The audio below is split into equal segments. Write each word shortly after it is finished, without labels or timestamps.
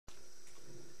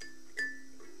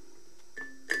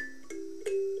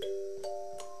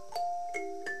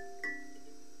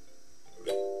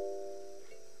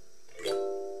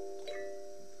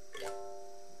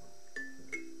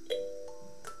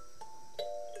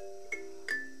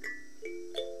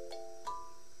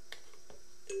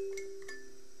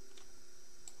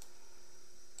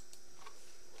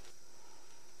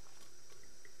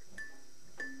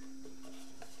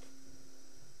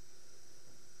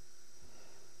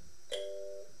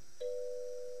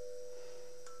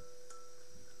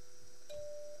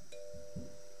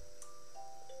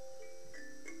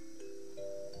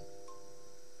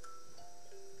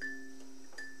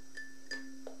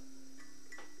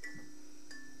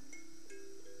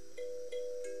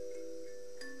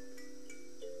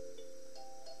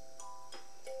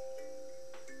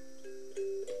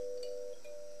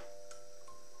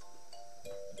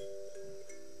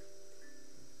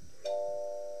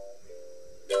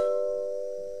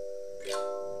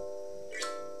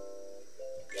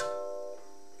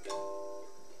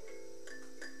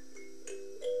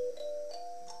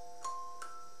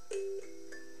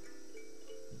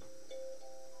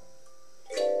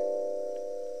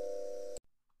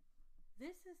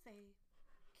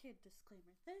Kid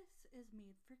disclaimer. This is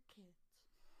made for kids.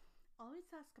 Always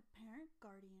ask a parent,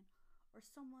 guardian, or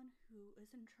someone who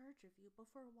is in charge of you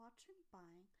before watching,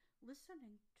 buying,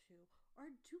 listening to,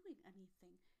 or doing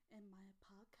anything in my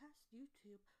podcast,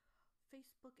 YouTube,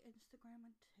 Facebook, Instagram,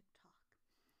 and TikTok.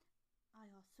 I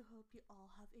also hope you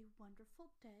all have a wonderful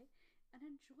day and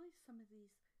enjoy some of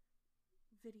these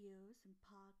videos and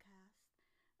podcasts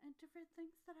and different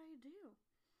things that I do.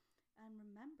 And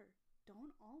remember,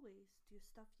 don't always do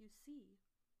stuff you see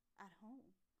at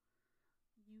home.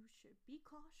 You should be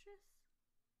cautious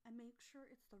and make sure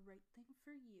it's the right thing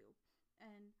for you.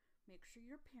 And make sure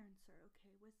your parents are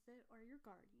okay with it or your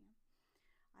guardian.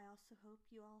 I also hope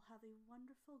you all have a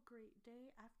wonderful, great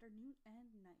day, afternoon, and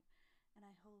night. And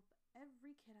I hope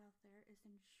every kid out there is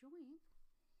enjoying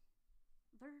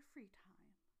their free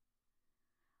time.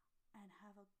 And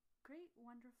have a great,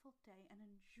 wonderful day and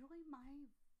enjoy my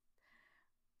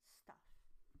stuff.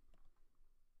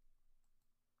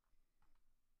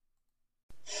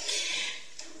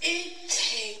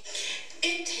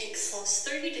 It takes sauce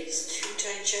 30 days to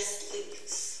digest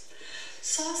leaves.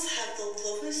 Sauce have the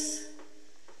lowest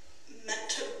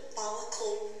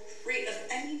metabolical rate of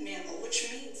any mammal, which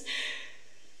means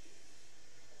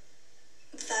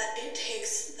that it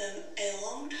takes them a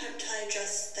long time to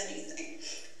digest anything.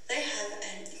 They have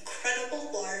an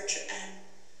incredible large and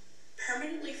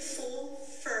permanently full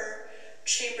fur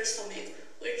chamber stomach,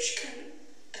 which can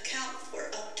account for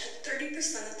up to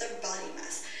 30% of their body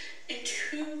mass. In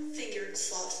two-fingered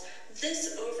sloths,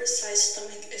 this oversized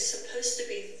stomach is supposed to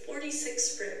be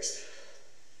 46 ribs,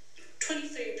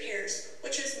 23 pairs,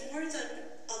 which is more than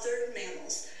other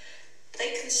mammals.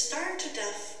 They can starve to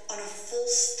death on a full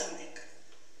stomach.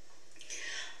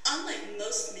 Unlike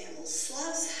most mammals,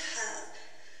 sloths have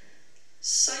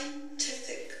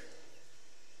scientific...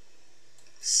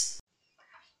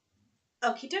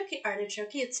 Okie dokie,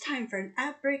 artichoke, it's time for an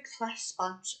ad break /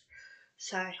 sponsor.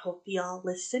 So I hope y'all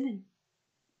listen and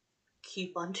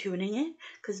keep on tuning in,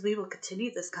 because we will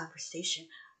continue this conversation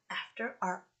after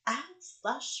our ad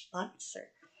 /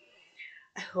 sponsor.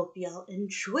 I hope y'all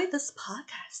enjoy this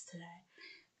podcast today,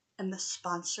 and the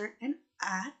sponsor and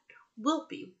ad will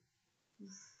be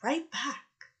right back.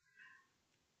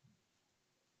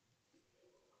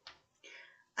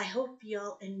 I hope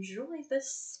y'all enjoy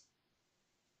this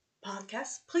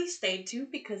podcast. Please stay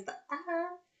tuned because the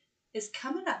ad is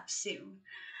coming up soon.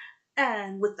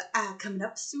 And with the ad coming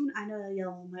up soon, I know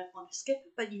y'all might want to skip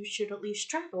it, but you should at least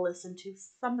try to listen to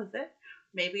some of it.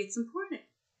 Maybe it's important.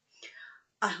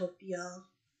 I hope y'all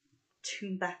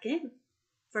tune back in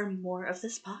for more of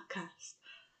this podcast.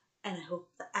 And I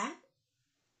hope the ad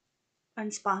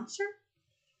and sponsor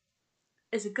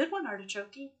is a good one,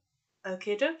 artichoke.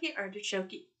 Okay, dokie,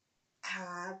 artichoke.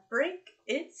 Ad break,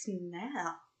 it's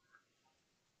now.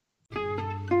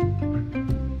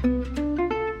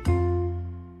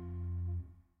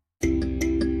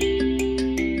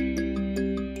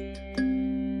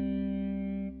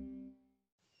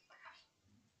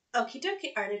 Okie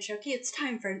dokie, artichoke, it's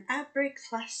time for an ad break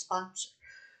 / sponsor.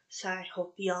 So I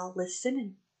hope y'all listen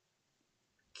and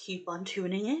keep on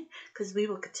tuning in, because we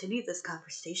will continue this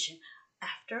conversation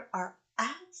after our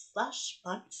ad /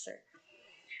 sponsor.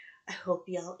 I hope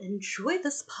y'all enjoy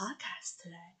this podcast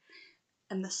today,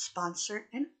 and the sponsor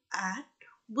and ad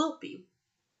will be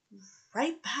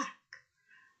right back.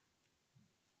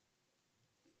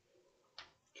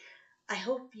 I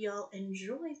hope y'all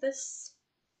enjoy this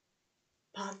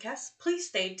podcast. Please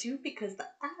stay tuned because the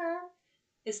ad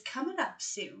is coming up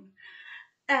soon.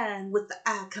 And with the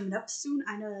ad coming up soon,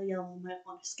 I know y'all might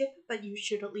want to skip it, but you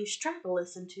should at least try to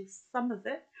listen to some of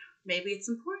it. Maybe it's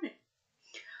important.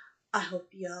 I hope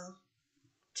y'all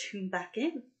tune back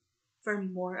in for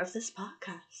more of this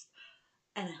podcast.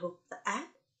 And I hope the ad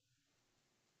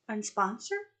and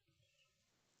sponsor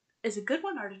is a good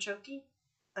one, artichoke.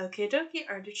 Okay, dokie,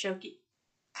 artichoke.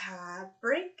 Ad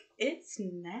break, it's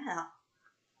now.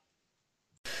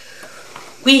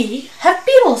 We have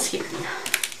beetles here.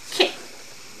 Okay.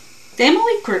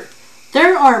 Family group.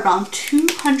 There are around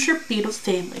 200 beetle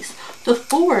families. The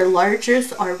 4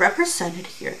 largest are represented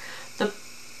here. The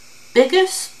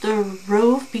biggest, the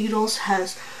rove beetles,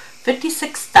 has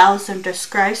 56,000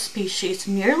 described species,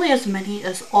 nearly as many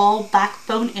as all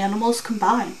backbone animals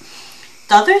combined.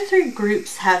 The other 3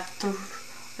 groups have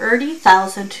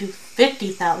 30,000 to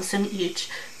 50,000 each.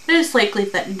 It is likely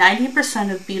that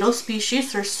 90% of beetle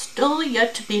species are still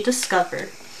yet to be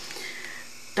discovered.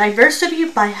 Diversity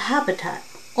by habitat.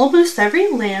 Almost every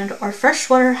land or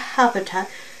freshwater habitat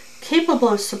capable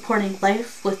of supporting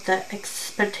life, with the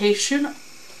exception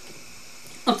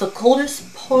of the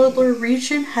coldest polar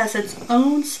region, has its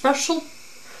own special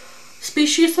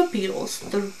species of beetles.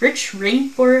 The rich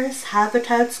rainforest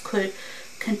habitats could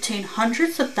contain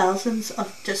hundreds of thousands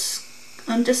of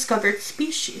undiscovered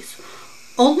species.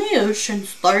 Only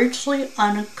oceans largely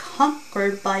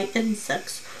unconquered by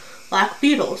insects lack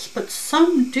beetles, but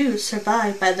some do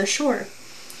survive by the shore.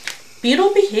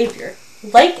 Beetle behavior.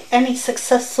 Like any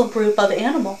successful group of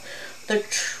animal, the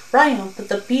triumph of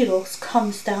the beetles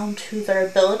comes down to their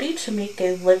ability to make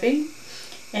a living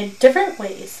in different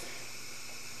ways.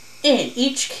 In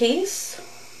each case,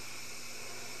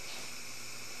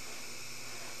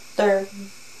 their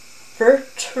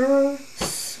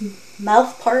vertebrous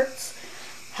mouthparts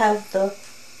have the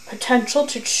potential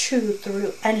to chew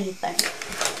through anything.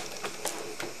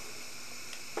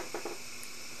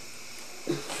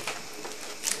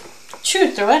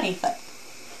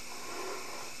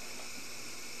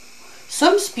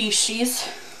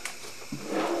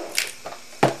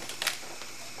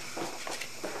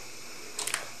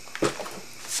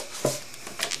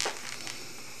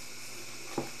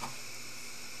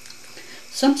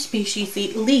 Some species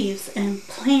eat leaves and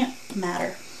plant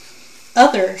matter.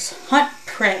 Others hunt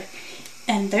prey,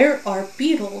 and there are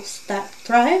beetles that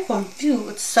thrive on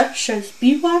food such as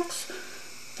beeswax,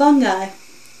 fungi,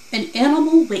 and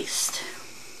animal waste.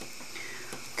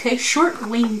 Okay, short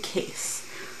wing case.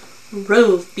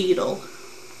 Rove beetle.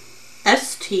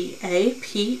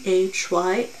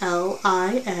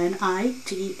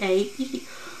 Staphylinidae.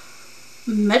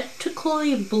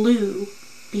 Metically blue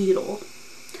beetle.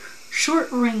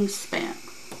 Short wingspan.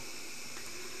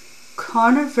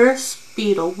 Carnivorous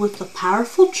beetle with a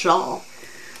powerful jaw.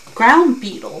 Ground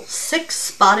beetle.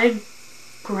 Six-spotted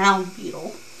ground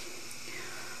beetle.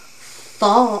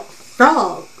 Fog.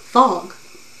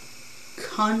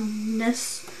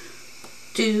 Conus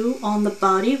dew on the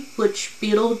body which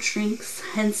beetle drinks,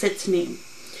 hence its name.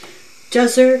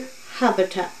 Desert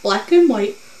habitat. Black and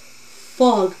white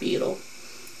fog beetle.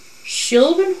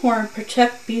 Shield and horn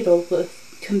protect beetle with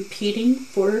competing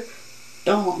for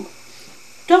dong.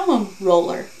 Dong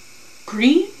roller.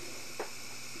 Green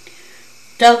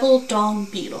devil dong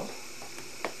beetle.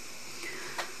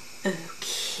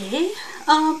 Okay,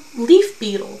 leaf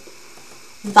beetle.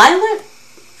 Violet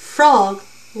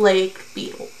frog-legged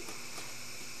beetle.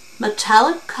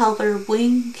 Metallic color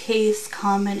wing case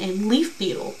common in leaf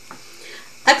beetle.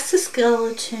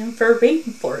 Exoskeleton for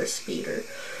rainforest beetle.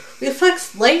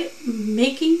 Reflects light,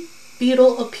 making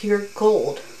beetle appear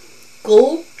gold.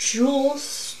 Gold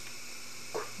jewels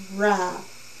crab.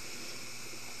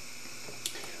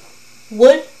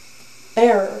 Wood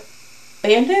bearer.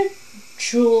 Banded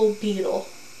jewel beetle.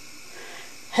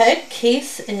 Head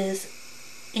case is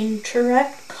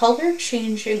interact, color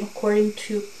changing according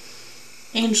to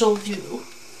angel view.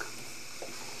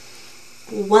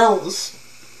 Wells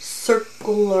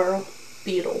circular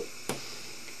beetle.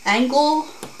 Angle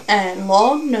and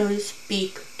long nose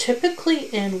beak typically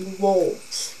in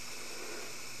wolves.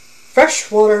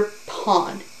 Freshwater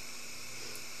pond.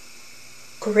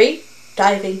 Great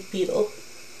diving beetle.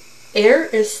 Air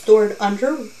is stored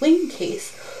under wing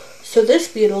case, so this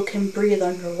beetle can breathe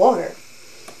underwater.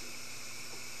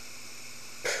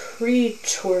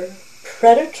 Predatory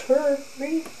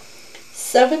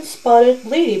seven-spotted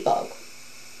ladybug.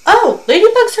 Oh,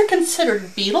 ladybugs are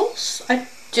considered beetles? I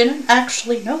didn't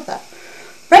actually know that.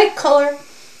 Bright color.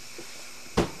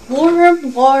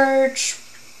 Warm, large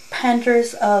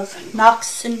pandas of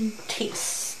Noxon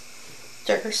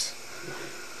tasters.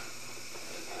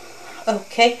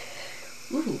 Okay.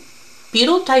 Ooh.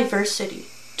 Beetle diversity.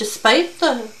 Despite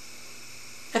the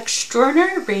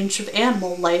extraordinary range of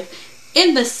animal life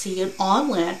in the sea and on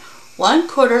land,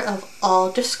 1/4 of all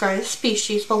described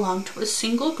species belong to a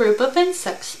single group of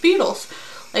insects, beetles.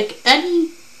 Like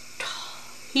any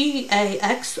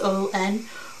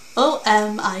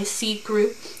taxonomic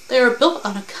group, they are built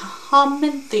on a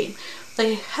common theme.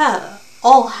 They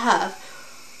all have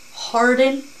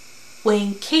hardened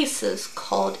wing cases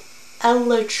called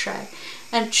elytrae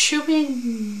and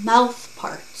chewing mouth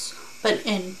parts. But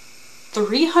in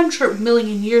 300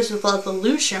 million years of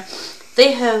evolution,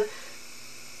 they have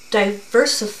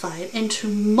diversified into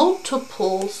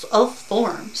multiples of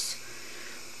forms.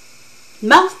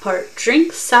 Mouthpart.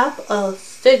 Drink sap of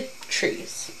fig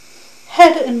trees.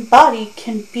 Head and body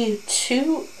can be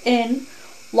 2 in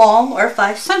long or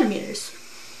 5 centimeters.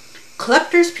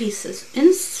 Collector's pieces.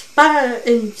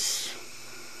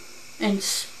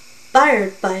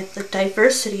 Inspired by the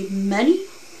diversity, many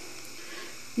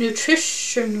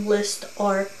nutritionalists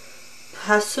are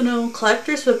passionate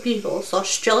collectors of beetles.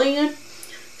 Australian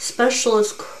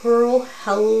specialist Carl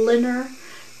Helliner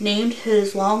named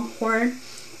his longhorn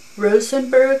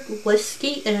Rosenberg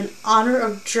whiskey in honor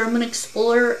of German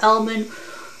explorer Elman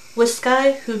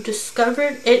Whiskey, who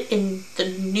discovered it in the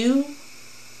New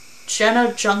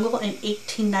Jena jungle in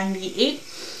 1898.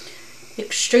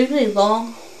 Extremely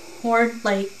long horn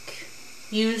like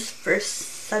used for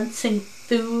sensing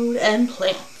food and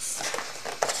plants.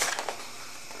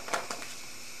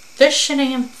 Fish and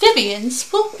amphibians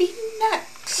will be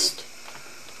next.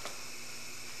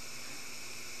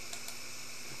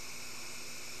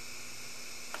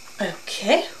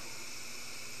 Okay.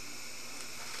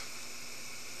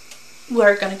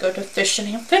 We're going to go to fish and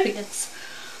amphibians.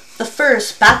 The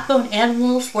first backbone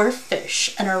animals were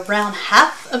fish, and around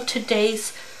half of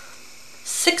today's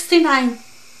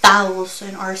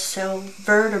 69,000 or so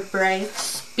vertebrate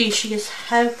species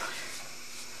have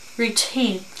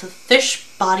retained the fish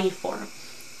body form.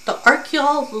 The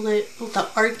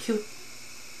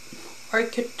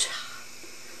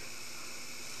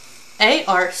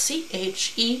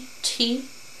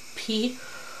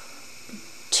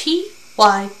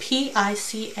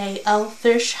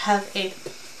fish have a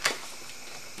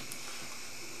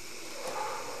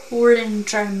wooden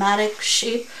dramatic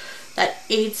shape that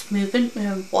aids movement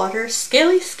in water.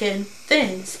 Scaly skin,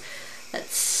 fins that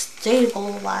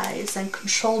stabilize and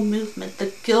control movement,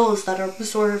 the gills that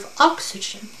absorb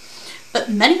oxygen. But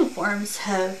many forms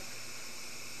have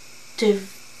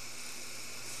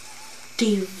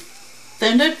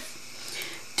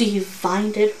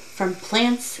divided from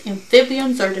plants.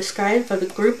 Amphibians are described by the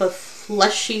group of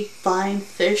fleshy fine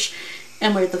fish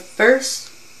and were the first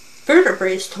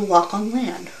vertebrates to walk on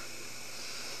land.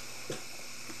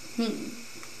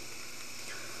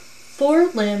 4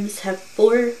 limbs have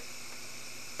 4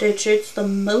 digits, the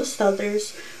most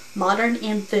others modern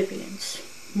amphibians.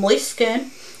 Moist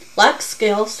skin, black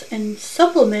scales, and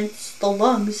supplements the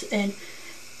lungs in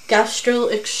gastral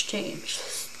exchange.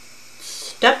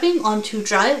 Stepping onto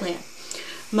dry land.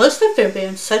 Most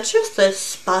amphibians, such as the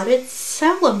spotted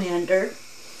salamander,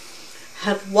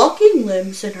 have walking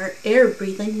limbs and are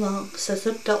air-breathing lungs as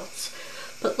adults.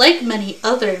 But like many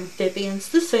other amphibians,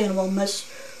 this animal must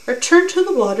return to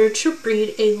the water to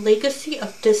breed a legacy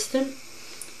of distant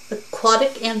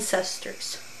aquatic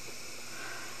ancestors.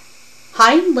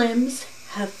 Hind limbs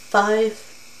have 5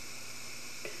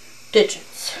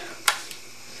 digits.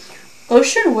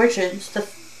 Ocean origins. The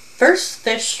first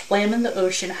fish swam in the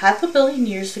ocean 500 million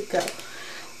years ago.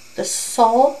 The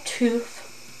saw-toothed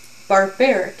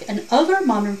barbaric and other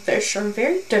modern fish are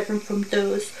very different from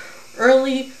those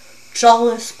early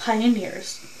jawless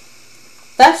pioneers.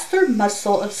 Faster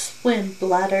muscle of swim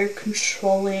bladder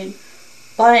controlling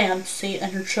buoyancy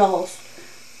and jaws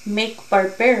make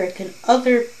barbaric and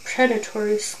other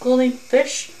predatory schooling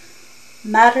fish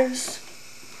matters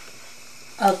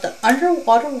of the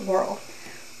underwater world.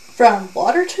 From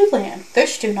water to land,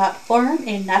 fish do not form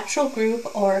a natural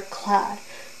group or clade.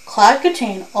 Clade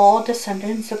contain all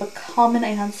descendants of a common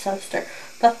ancestor,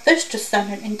 but fish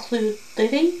descendants include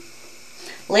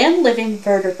land-living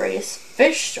vertebrates.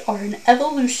 Fish are an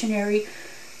evolutionary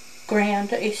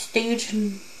grand, a stage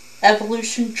in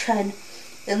evolution trend.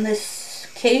 In this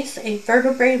case, a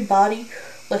vertebrate body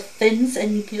with fins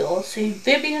and gills.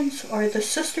 Amphibians are the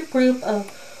sister group of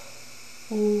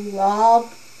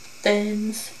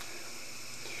lobsters,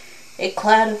 a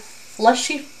clade of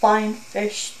fleshy fine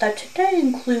fish that today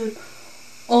include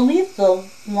only the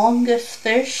longest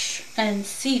fish and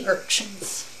sea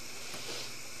urchins.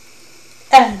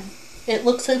 And it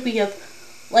looks like we have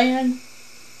land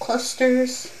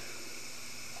clusters,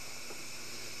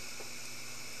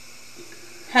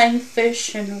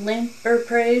 hagfish and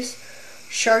lampreys,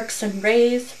 sharks and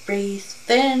rays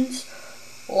fins,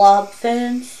 lob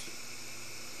fins,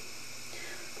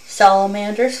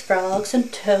 salamanders, frogs,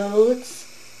 and toads.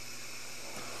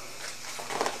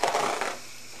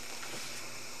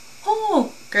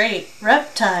 Oh, great.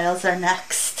 Reptiles are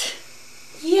next.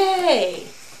 Yay!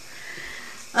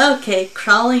 Okay,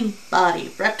 crawling body,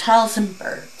 reptiles and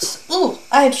birds. Ooh,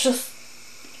 I just...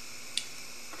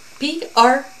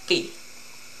 BRB.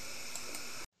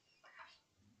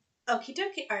 Okie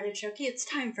dokie, artichoke, it's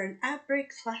time for an ad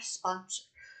break / sponsor.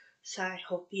 So I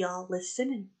hope y'all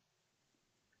listen and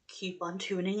keep on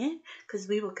tuning in, because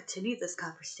we will continue this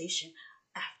conversation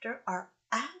after our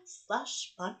ad /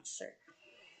 sponsor.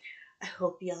 I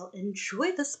hope y'all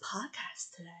enjoy this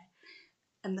podcast today,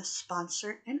 and the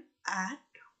sponsor and ad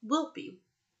will be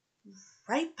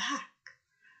right back.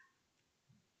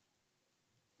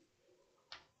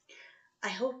 I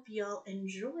hope y'all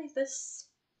enjoy this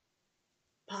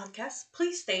podcast.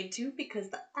 Please stay tuned because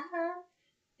the ad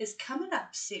is coming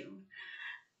up soon.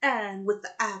 And with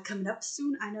the ad coming up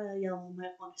soon, I know y'all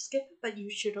might want to skip it, but you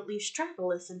should at least try to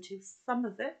listen to some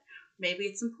of it. Maybe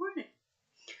it's important.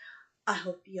 I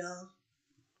hope y'all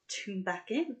tune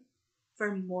back in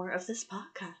for more of this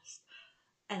podcast.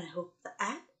 And I hope the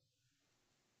ad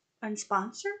and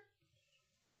sponsor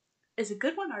is a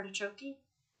good one, Artichoke.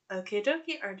 Okay,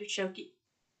 dokie, Artichoke.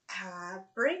 Ad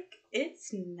break,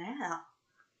 it's now.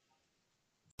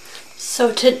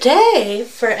 So today,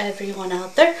 for everyone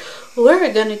out there,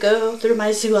 we're going to go through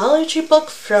my zoology book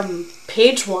from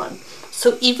page 1.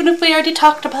 So even if we already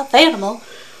talked about the animal,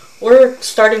 we're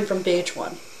starting from page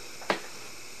 1.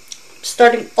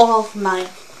 Starting all of my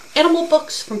animal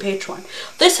books from page 1.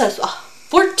 This has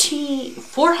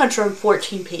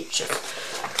 414 pages.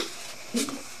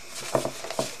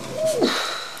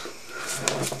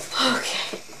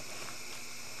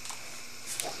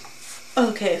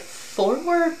 Okay,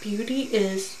 forward beauty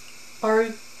is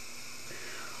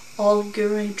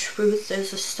arguing truth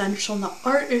is essential, and the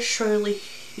art is surely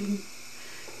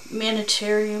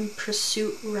humanitarian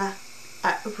pursuit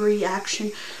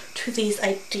reaction to these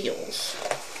ideals.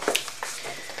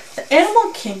 The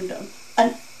animal kingdom.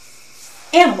 An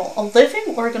animal, a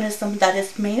living organism that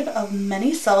is made of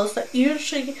many cells that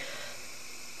usually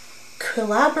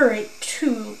collaborate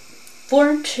to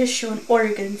form tissue and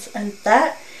organs, and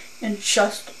that in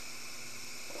just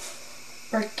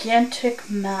organic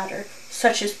matter,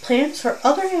 such as plants or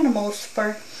other animals,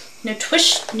 for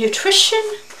nutrition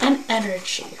and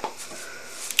energy.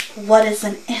 What is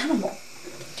an animal?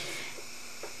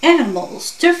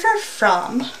 Animals differ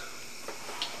from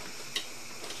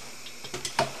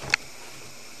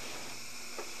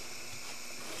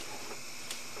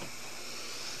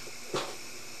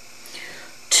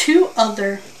two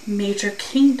other major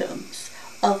kingdoms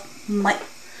of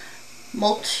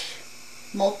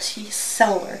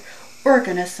multicellular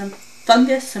organism,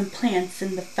 fungus, and plants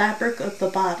in the fabric of the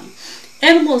body.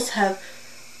 Animals have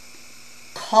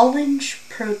collagen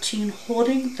protein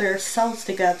holding their cells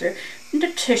together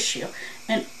into tissue,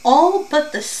 and all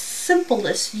but the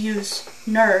simplest use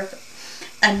nerve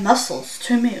and muscles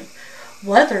to move,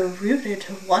 whether rooted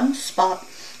to one spot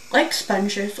like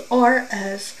sponges or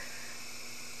as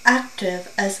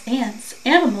active as ants.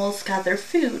 Animals gather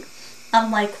food,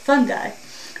 unlike fungi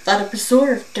that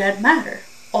absorb dead matter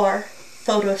or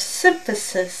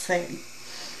photosynthesizing.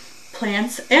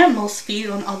 Plants, animals feed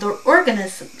on other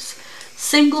organisms.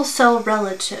 Single cell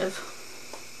relative.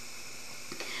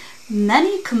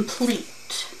 Many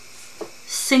complete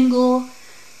single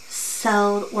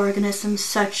celled organisms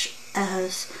such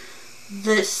as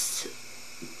this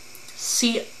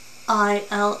CILIAT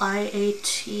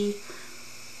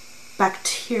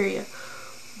bacteria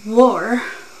were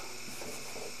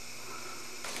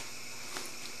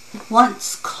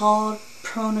once called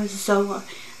protozoa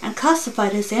and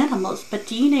classified as animals, but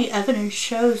DNA evidence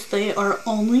shows they are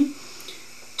only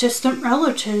distant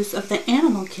relatives of the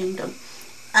animal kingdom.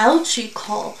 Algae,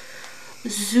 called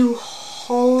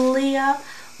Zoology,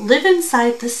 live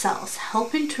inside the cells,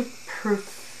 helping to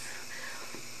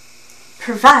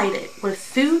provide it with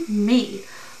food made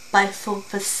by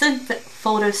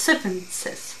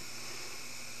photosynthesis.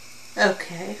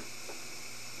 Okay.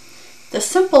 The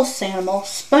simplest animal,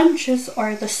 sponges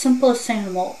are the simplest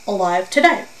animal alive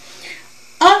today.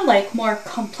 Unlike more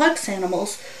complex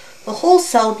animals, the whole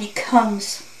cell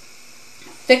becomes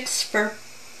fixed for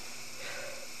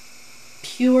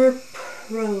pure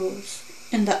prose.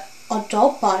 In the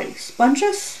adult body,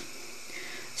 sponges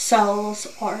cells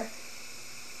are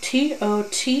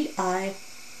TOTI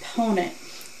ponent,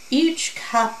 each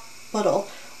capable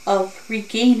of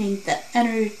regaining the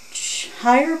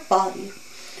entire body.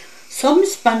 Some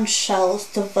sponge cells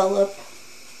develop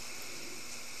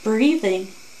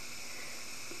breathing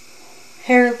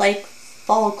hair-like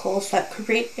follicles that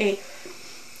create a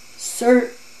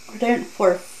certain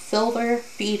for further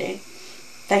feeding.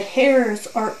 The hairs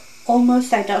are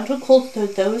almost identical to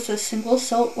those of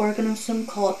single-celled organisms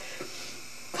called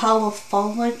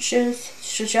caulifloges,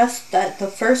 suggest that the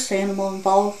first animal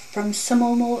evolved from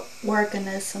similar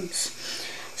organisms.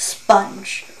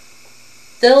 Sponge.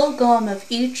 Phylogeny of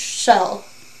each cell,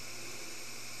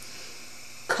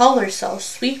 color cell,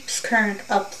 sweeps current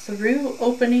up through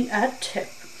opening at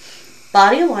tip.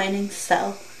 Body lining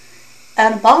cell,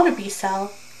 antibody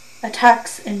cell,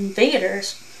 attacks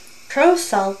invaders.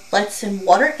 Procell lets in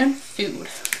water and food.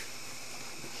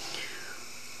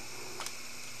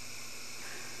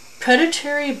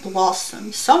 Predatory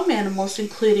blossom. Some animals,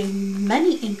 including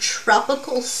many in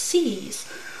tropical seas,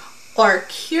 are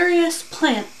curious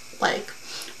plant-like,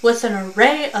 with an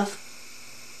array of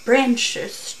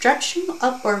branches stretching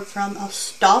upward from a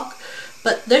stalk,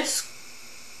 but this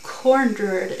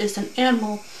cornbird is an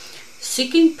animal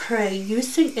seeking prey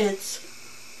using its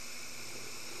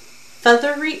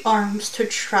feathery arms to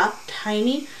trap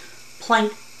tiny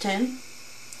plankton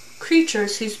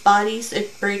creatures whose bodies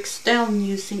it breaks down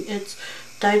using its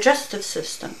digestive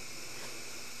system.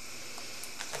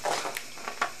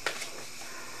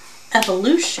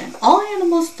 Evolution. All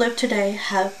animals live today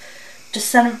have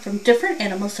descended from different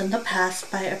animals in the past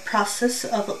by a process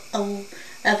of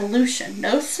evolution.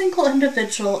 No single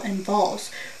individual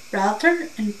involves. Rather,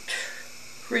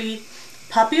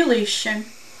 population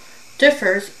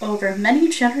differs over many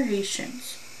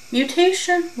generations.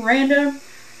 Mutation, random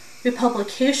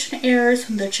replication errors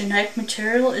in the genetic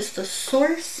material is the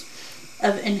source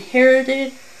of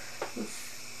inherited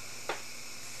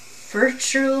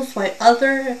virtues, while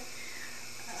other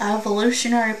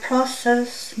evolutionary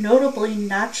process, notably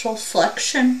natural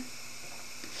selection,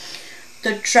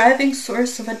 the driving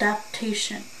source of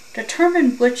adaptation,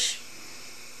 determine which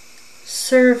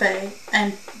survey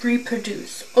and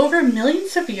reproduce. Over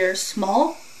millions of years,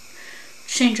 small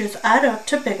changes add up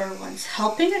to bigger ones,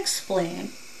 helping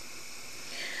explain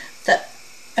the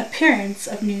appearance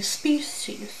of new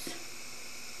species.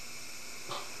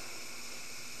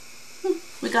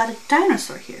 We got a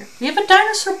dinosaur here. We have a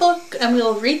dinosaur book, and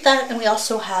we'll read that, and we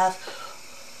also have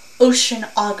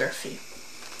oceanography.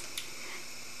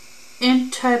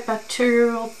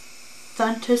 Antibacterial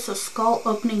fungus, a skull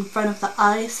opening in front of the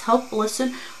eyes, help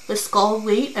lessen the skull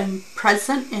weight and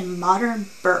present in modern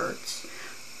birds.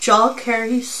 Jaw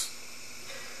carries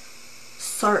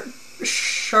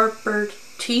sharper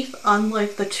teeth,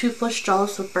 unlike the toothless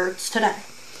jaws of birds today.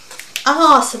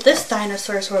 So this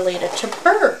dinosaur is related to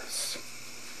birds.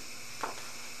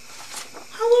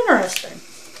 How interesting.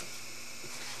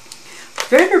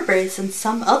 Vertebrae and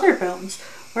some other bones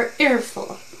were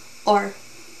airflow or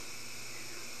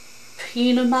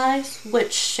pneumatized,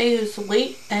 which saves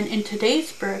weight, and in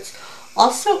today's birds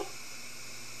also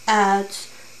adds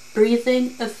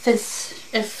breathing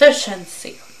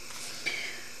efficiency.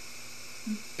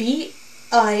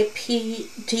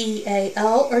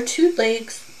 Bipedal, or two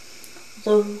legs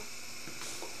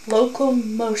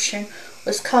locomotion,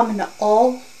 was common to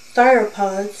all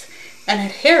theropods and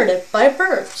inherited by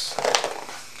birds.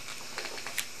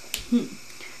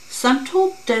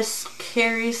 Central disc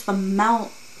carries the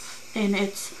mouth in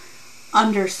its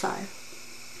underside.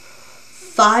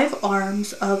 5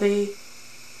 arms of a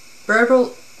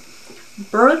brittle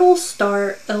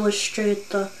star illustrate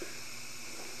the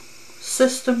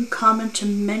system common to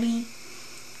many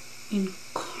in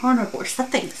carnivores.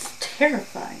 That thing is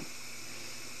terrifying.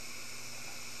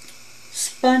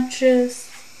 Sponges.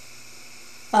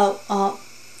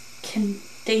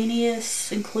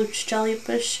 Candaneus includes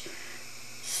jellyfish.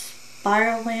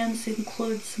 Spiralans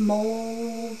includes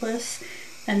mollusks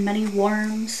and many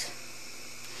worms.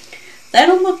 The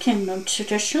animal kingdom.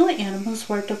 Traditionally, animals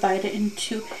were divided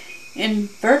into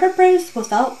invertebrates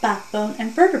without backbone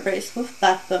and vertebrates with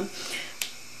backbone.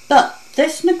 But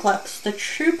this neglects the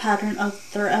true pattern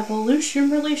of their evolution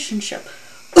relationship.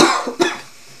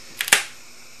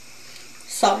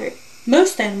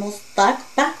 Most animals lack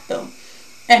backbone,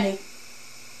 and a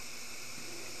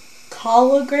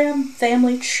collagram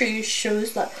family tree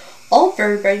shows that all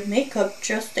vertebrae make up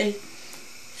just a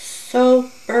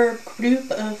suburb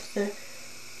group of the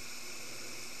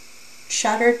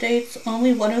Chatterdates,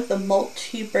 only one of the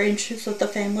multi-branches of the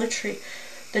family tree.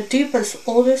 The deepest,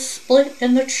 oldest split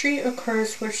in the tree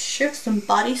occurs with shifts in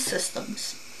body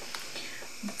systems.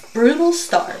 Brutal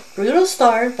star,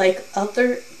 like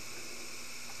other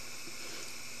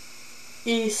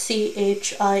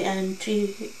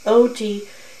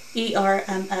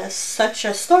ECHINGODERMS, such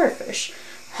as starfish,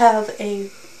 have a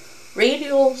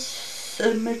radial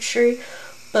symmetry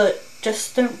but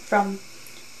distant from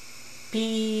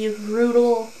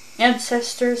brutal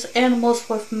ancestors. Animals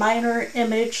with minor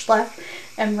image left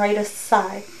and right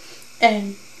side,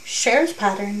 and shares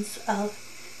patterns of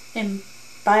in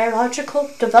biological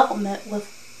development with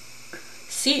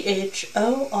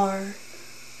CHORDATH,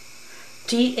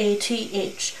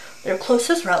 their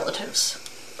closest relatives.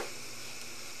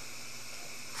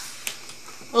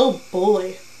 Oh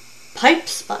boy. Pipe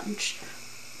sponge.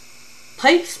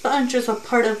 Pipe sponge is a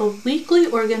part of a weakly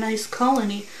organized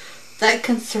colony that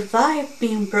can survive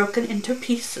being broken into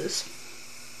pieces.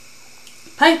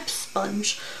 Pipe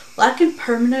sponge lack in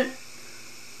permanent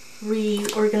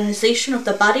reorganization of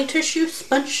the body tissue.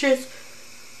 Sponges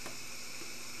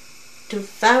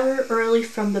devour early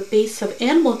from the base of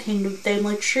animal kingdom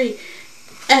family tree,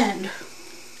 and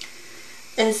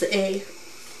as a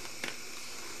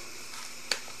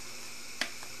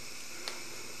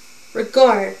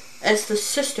regard as the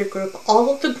sister group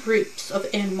all of the groups of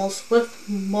animals with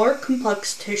more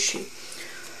complex tissue.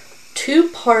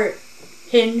 Two-part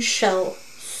hinge shell,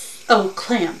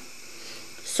 clam,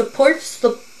 supports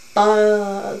the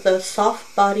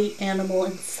soft body animal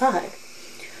inside.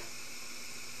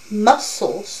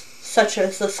 Muscles such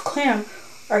as this clam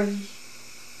are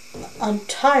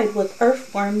untied with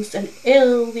earthworms and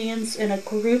aliens in a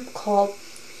group called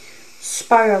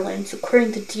spiralines.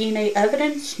 According to DNA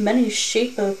evidence, many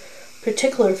shape a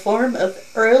particular form of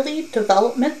early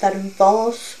development that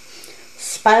involves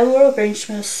spiral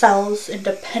arrangement of cells in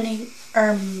dependent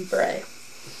embryo.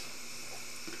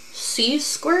 Sea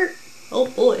squirt, oh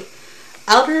boy,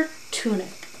 outer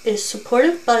tunic is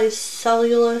supported by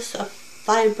cellulose, a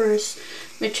fibrous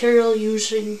material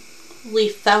usually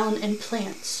found in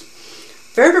plants.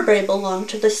 Vertebrae belong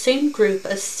to the same group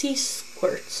as sea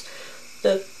squirts,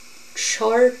 the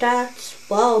chordats.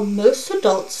 While most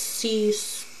adult sea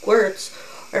squirts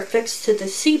are fixed to the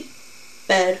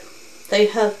seabed, they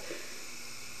have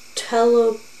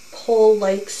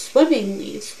telepole-like swimming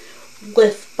leads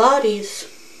with bodies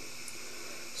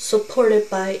supported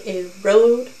by a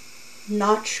rod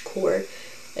notch cord,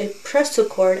 a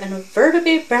presocord, and a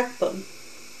vertebrate backbone.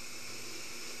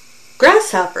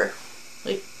 Grasshopper.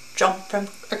 We jump from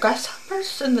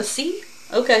grasshoppers in the sea?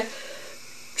 Okay.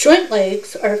 Joint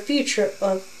legs are a feature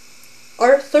of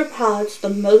arthropods, the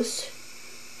most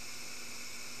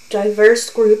diverse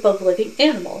group of living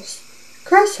animals.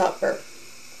 Grasshopper.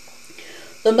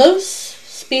 The most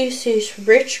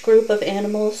species-rich group of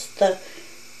animals, the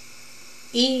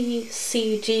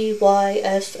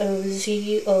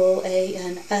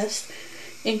ECDYSOZOANS,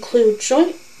 include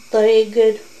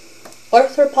joint-legged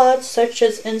arthropods such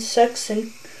as insects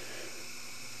and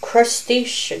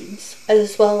crustaceans,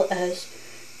 as well as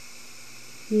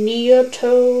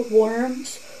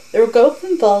neotoworms. Their growth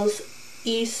involves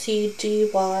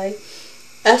ECDYSIS,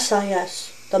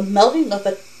 the melting of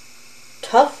a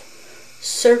tough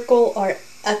circle or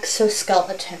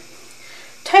exoskeleton.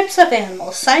 Types of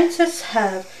animals. Scientists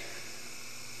have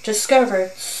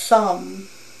discovered some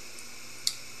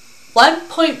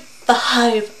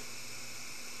 1.5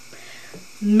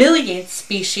 million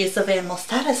species of animals.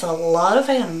 That is a lot of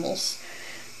animals.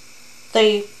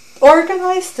 They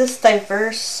organize this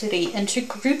diversity into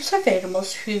groups of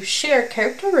animals who share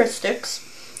characteristics,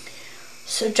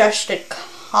 suggested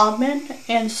common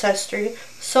ancestry,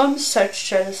 some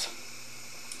such as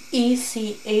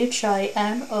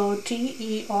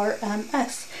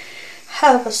ECHINODERMS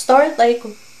have a star-like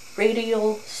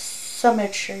radial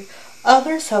symmetry.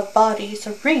 Others have bodies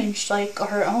arranged like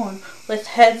our own, with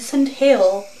heads and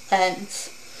tail ends.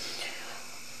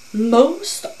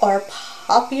 Most are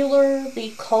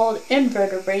popularly called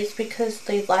invertebrates because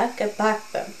they lack a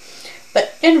backbone,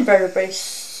 but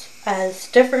invertebrates, as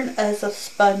different as a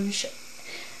sponge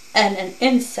and an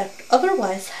insect,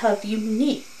 otherwise have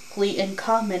uniquely in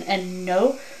common and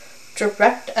no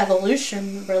direct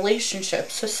evolution relationship,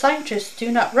 so scientists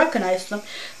do not recognize them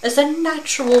as a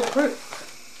natural group.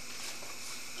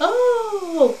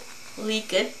 Oh, we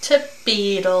get to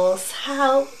beetles.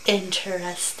 How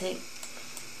interesting.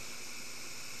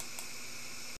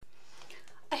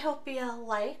 I hope you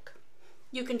like.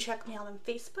 You can check me out on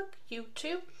Facebook,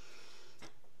 YouTube,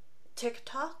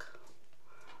 TikTok.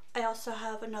 I also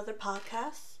have another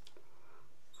podcast.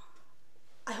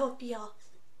 I hope y'all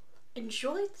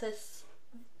enjoyed this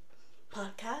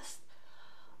podcast.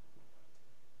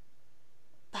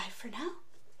 Bye for now.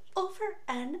 Over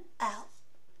and out.